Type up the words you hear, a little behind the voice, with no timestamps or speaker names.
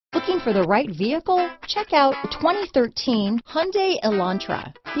Looking for the right vehicle? Check out 2013 Hyundai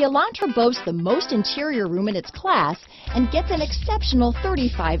Elantra. The Elantra boasts the most interior room in its class and gets an exceptional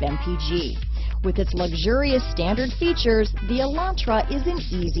 35 mpg. With its luxurious standard features, the Elantra is an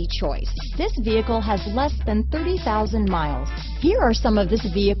easy choice. This vehicle has less than 30,000 miles. Here are some of this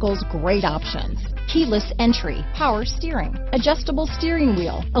vehicle's great options: keyless entry, power steering, adjustable steering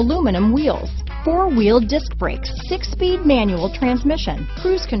wheel, aluminum wheels, 4-wheel disc brakes, 6-speed manual transmission,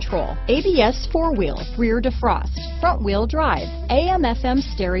 cruise control, ABS 4-wheel, rear defrost, front-wheel drive, AM/FM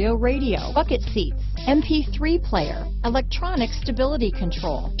stereo radio, bucket seats, MP3 player, electronic stability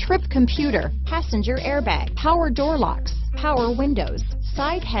control, trip computer, passenger airbag, power door locks, power windows,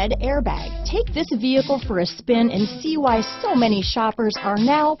 side head airbag. Take this vehicle for a spin and see why so many shoppers are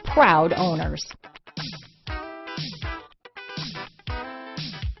now proud owners.